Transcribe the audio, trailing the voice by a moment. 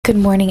Good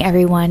morning,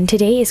 everyone.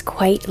 Today is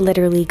quite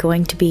literally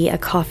going to be a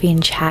coffee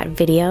and chat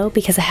video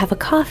because I have a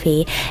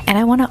coffee and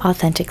I want to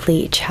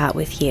authentically chat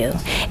with you.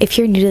 If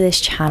you're new to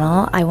this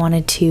channel, I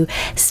wanted to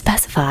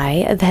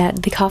specify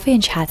that the coffee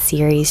and chat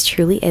series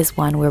truly is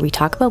one where we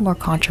talk about more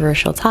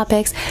controversial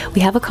topics,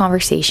 we have a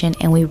conversation,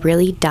 and we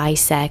really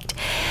dissect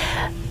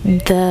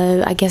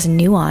the,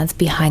 nuance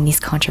behind these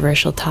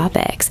controversial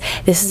topics.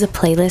 This is a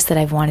playlist that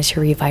I've wanted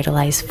to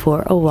revitalize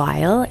for a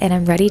while, and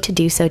I'm ready to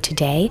do so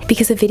today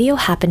because a video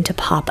happened to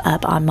pop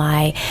up on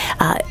my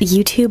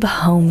YouTube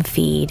home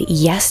feed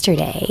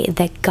yesterday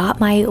that got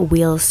my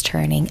wheels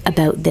turning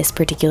about this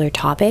particular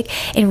topic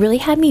and really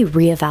had me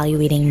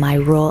reevaluating my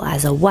role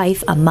as a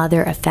wife, a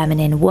mother, a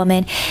feminine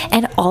woman,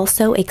 and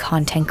also a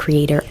content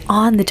creator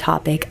on the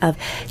topic of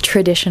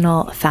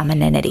traditional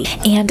femininity.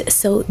 And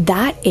so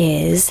that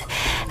is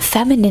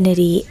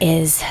femininity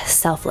is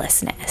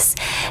selflessness.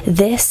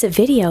 This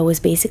video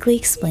was basically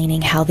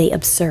explaining how they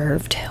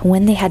observed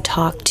when they had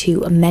talked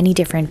to many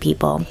different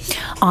people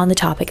on the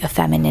topic of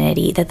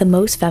femininity that the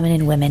most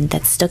feminine women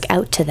that stuck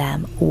out to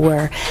them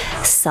were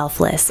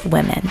selfless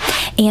women.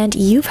 And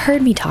you've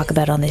heard me talk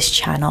about on this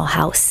channel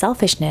how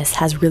selfishness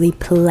has really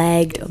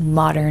plagued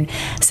modern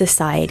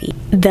society.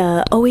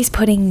 The always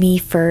putting me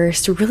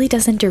first really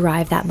doesn't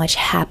derive that much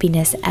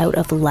happiness out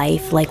of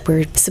life like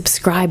we're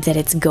subscribed that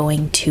it's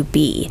going to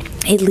be.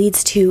 It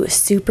leads to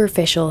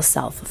superficial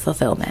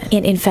self-fulfillment.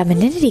 And in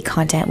femininity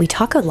content, we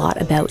talk a lot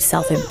about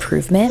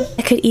self-improvement.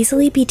 It could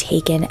easily be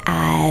taken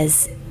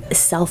as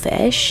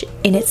selfish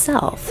in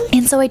itself.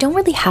 And so I don't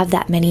really have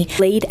that many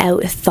laid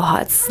out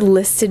thoughts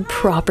listed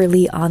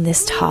properly on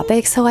this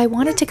topic. So I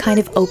wanted to kind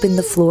of open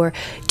the floor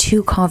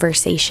to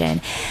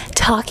conversation,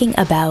 talking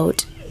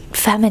about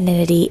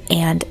femininity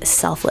and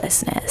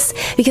selflessness,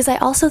 because I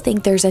also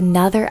think there's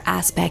another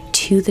aspect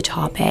to the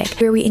topic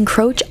where we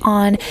encroach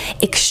on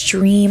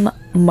extreme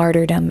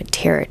martyrdom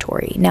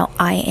territory. Now,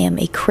 I am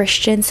a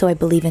Christian, so I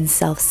believe in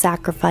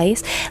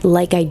self-sacrifice.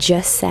 Like I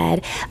just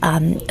said,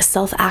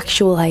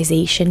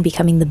 self-actualization,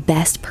 becoming the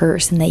best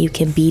person that you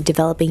can be,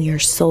 developing your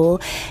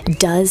soul,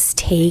 does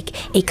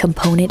take a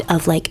component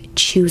of like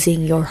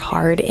choosing your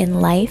heart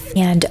in life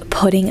and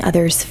putting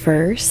others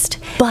first.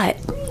 But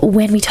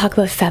when we talk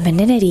about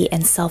femininity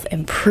and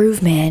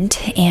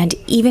self-improvement, and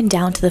even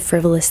down to the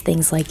frivolous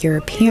things like your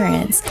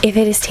appearance, if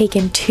it is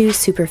taken too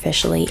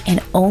superficially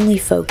and only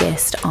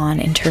focused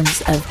on in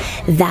terms of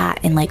that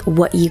and like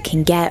what you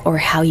can get or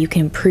how you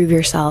can improve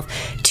yourself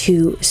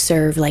to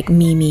serve like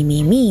me,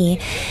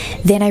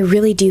 then I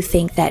really do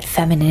think that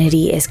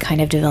femininity is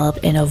kind of developed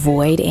in a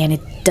void and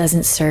it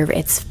doesn't serve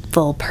its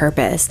full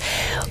purpose,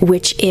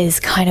 which is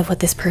kind of what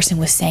this person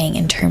was saying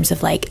in terms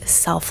of like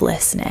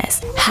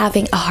selflessness,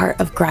 having a heart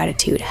of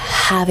gratitude,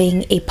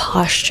 having a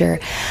posture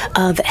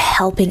of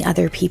helping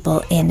other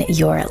people in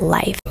your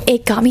life.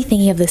 It got me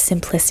thinking of the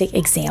simplistic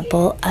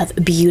example of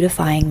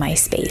beautifying my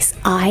space.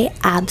 I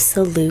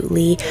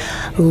absolutely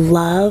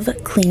love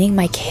cleaning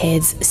my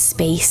kids'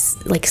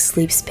 space, like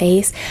sleep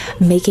space,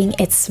 making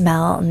it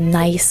smell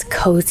nice,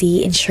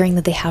 cozy, ensuring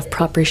that they have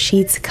proper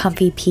sheets,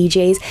 comfy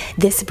PJs.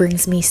 This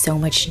brings me so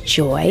much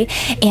joy,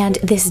 and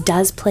this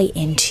does play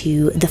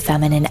into the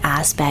feminine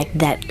aspect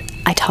that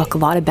I talk a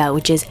lot about,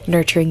 which is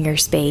nurturing your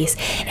space,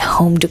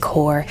 home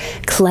decor,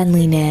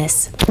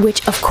 cleanliness,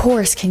 which of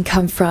course can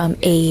come from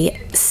a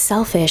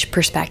selfish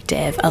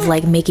perspective of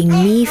like making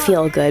me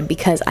feel good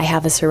because I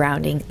have a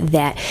surrounding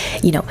that,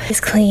 you know,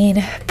 is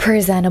clean,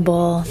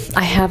 presentable,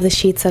 I have the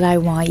sheets that I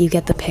want, you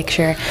get the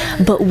picture.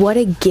 But what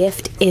a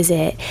gift is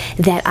it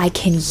that I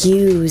can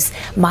use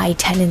my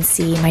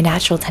tendency, my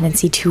natural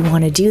tendency to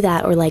want to do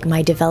that, or like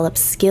my developed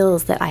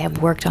skills that I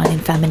have worked on in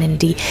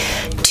femininity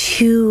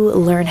to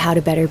learn how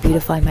to better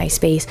beautify my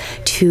space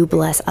to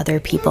bless other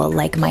people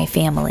like my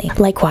family.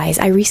 Likewise,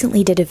 I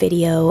recently did a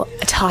video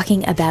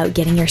talking about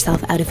getting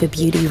yourself out of a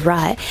beauty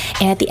rut,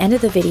 and at the end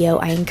of the video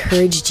I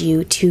encouraged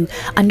you to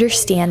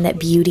understand that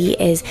beauty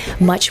is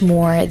much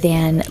more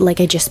than, like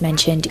I just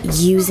mentioned,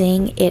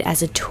 using it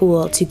as a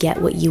tool to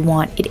get what you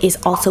want. It is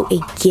also a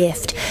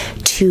gift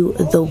to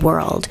the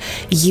world.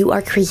 You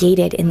are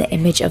created in the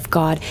image of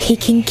God.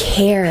 Taking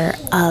care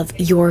of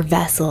your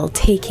vessel,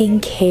 taking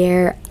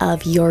care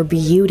of your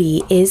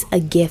beauty is a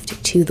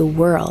gift to the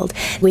world.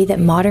 The way that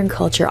modern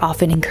culture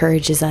often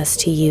encourages us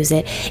to use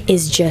it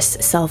is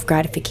just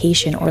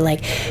self-gratification, or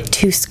like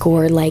to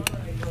score like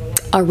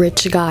a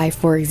rich guy,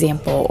 for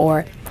example,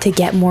 or to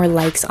get more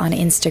likes on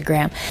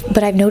Instagram.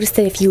 But I've noticed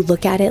that if you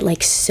look at it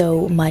like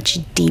so much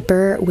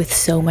deeper with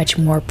so much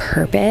more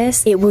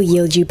purpose, it will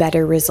yield you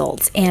better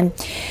results. And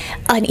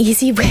an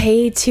easy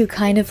way to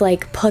kind of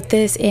like put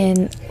this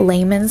in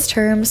layman's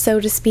terms, so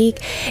to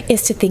speak,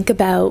 is to think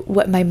about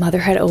what my mother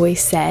had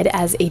always said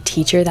as a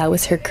teacher. That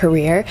was her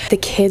career. The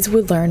kids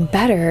would learn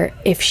better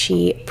if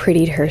she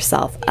prettied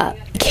herself up.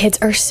 Kids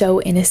are so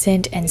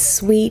innocent and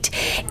sweet,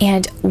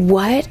 and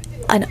what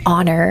an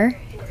honor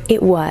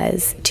it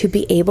was to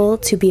be able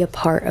to be a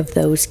part of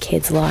those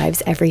kids'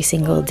 lives every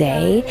single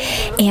day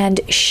and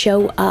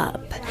show up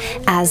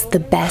as the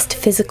best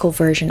physical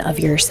version of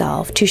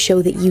yourself, to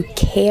show that you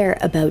care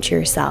about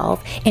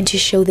yourself and to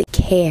show that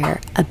you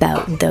care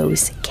about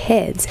those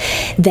kids,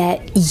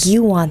 that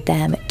you want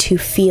them to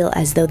feel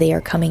as though they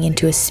are coming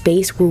into a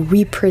space where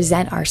we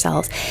present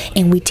ourselves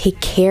and we take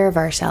care of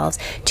ourselves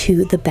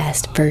to the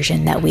best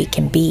version that we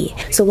can be.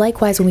 So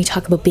likewise, when we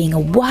talk about being a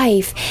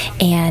wife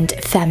and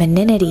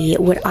femininity,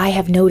 what I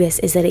have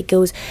noticed is that it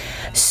goes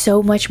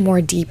so much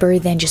more deeper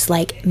than just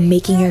like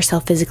making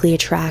yourself physically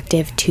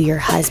attractive to your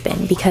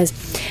husband. Because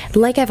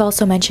like I've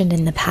also mentioned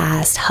in the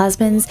past,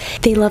 husbands,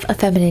 they love a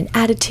feminine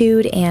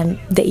attitude and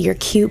that you're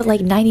cute, but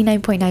like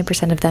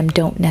 99.9% of them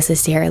don't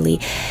necessarily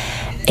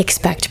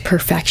expect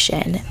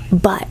perfection.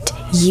 But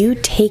you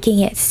taking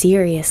it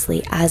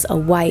seriously as a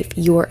wife,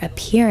 your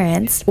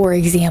appearance, for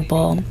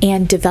example,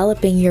 and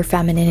developing your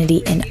femininity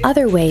in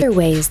other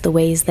ways, the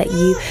ways that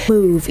you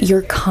move,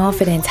 your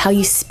confidence, how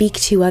you speak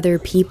to other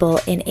people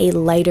in a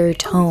lighter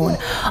tone,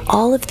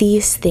 all of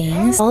these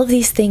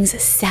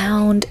things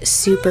sound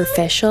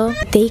superficial.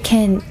 They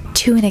can,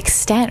 to an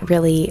extent,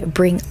 really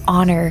bring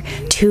honor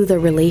to the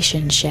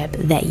relationship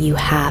that you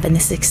have, and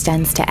this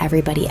extends to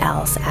everybody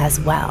else as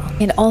well.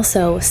 And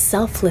also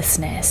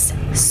selflessness,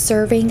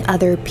 serving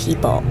other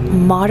people.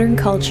 Modern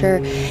culture,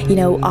 you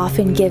know,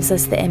 often gives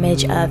us the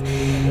image of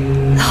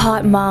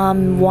hot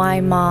mom, why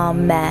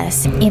mom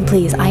mess. And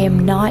please, I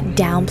am not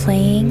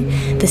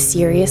downplaying the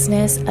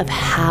seriousness of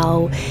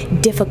how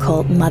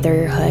difficult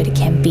motherhood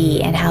can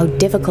be and how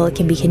difficult it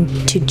can be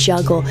to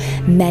juggle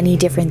many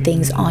different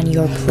things on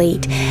your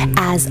plate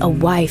as a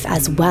wife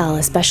as well,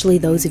 especially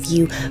those of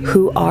you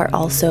who are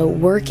also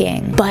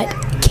working. But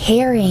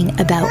caring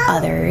about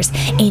others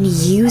and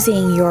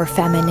using your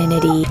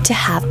femininity to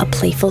have a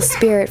playful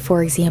spirit,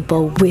 for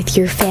example, with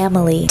your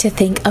family, to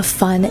think of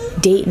fun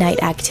date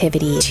night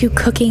activity, to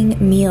cooking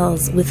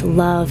meals with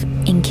love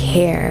and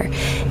care.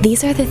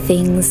 These are the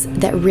things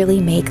that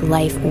really make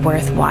life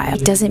worthwhile.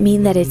 It doesn't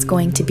mean that it's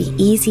going to be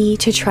easy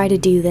to try to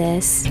do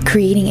this.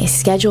 Creating a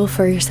schedule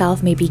for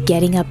yourself, maybe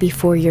getting up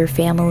before your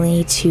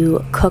family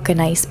to cook a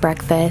nice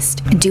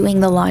breakfast,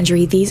 doing the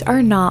laundry, these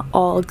are not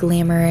all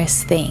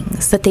glamorous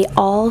things, but they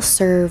all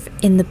serve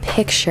in the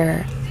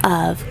picture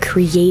of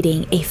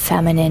creating a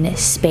feminine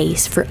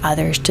space for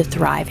others to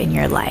thrive in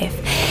your life.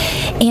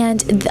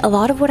 And a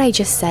lot of what I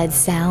just said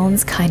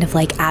sounds kind of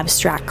like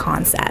abstract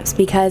concepts,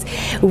 because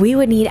we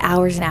would need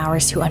hours and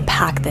hours to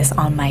unpack this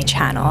on my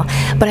channel.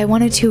 But I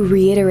wanted to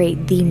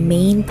reiterate the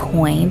main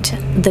point,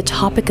 the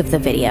topic of the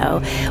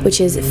video,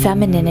 which is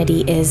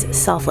femininity is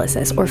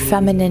selflessness, or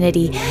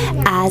femininity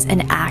as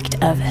an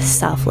act of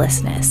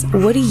selflessness.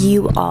 What do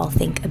you all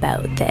think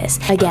about this?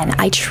 Again,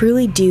 I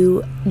truly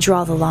do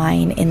draw the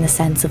line in the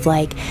sense of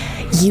like,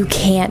 you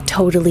can't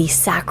totally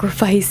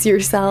sacrifice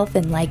yourself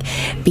and like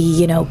be,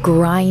 you know,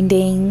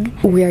 grinding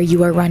where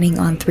you are running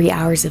on 3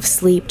 hours of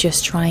sleep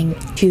just trying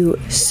to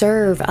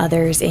serve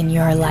others in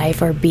your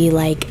life, or be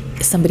like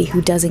somebody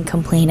who doesn't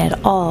complain at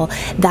all.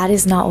 That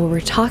is not what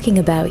we're talking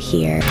about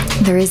here.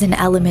 There is an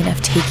element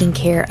of taking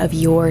care of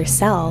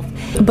yourself,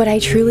 but I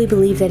truly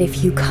believe that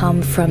if you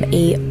come from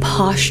a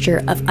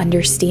posture of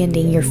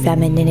understanding your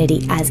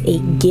femininity as a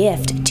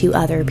gift to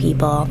other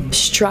people,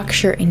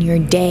 structure in your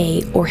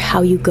day or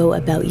how you go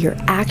about your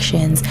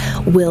actions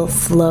will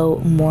flow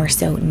more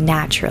so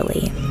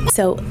naturally.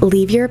 So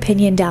leave your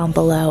opinion down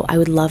below. I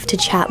would love to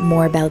chat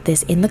more about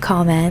this in the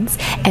comments,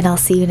 and I'll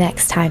see you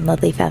next time,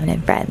 lovely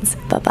feminine friends.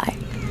 Bye-bye.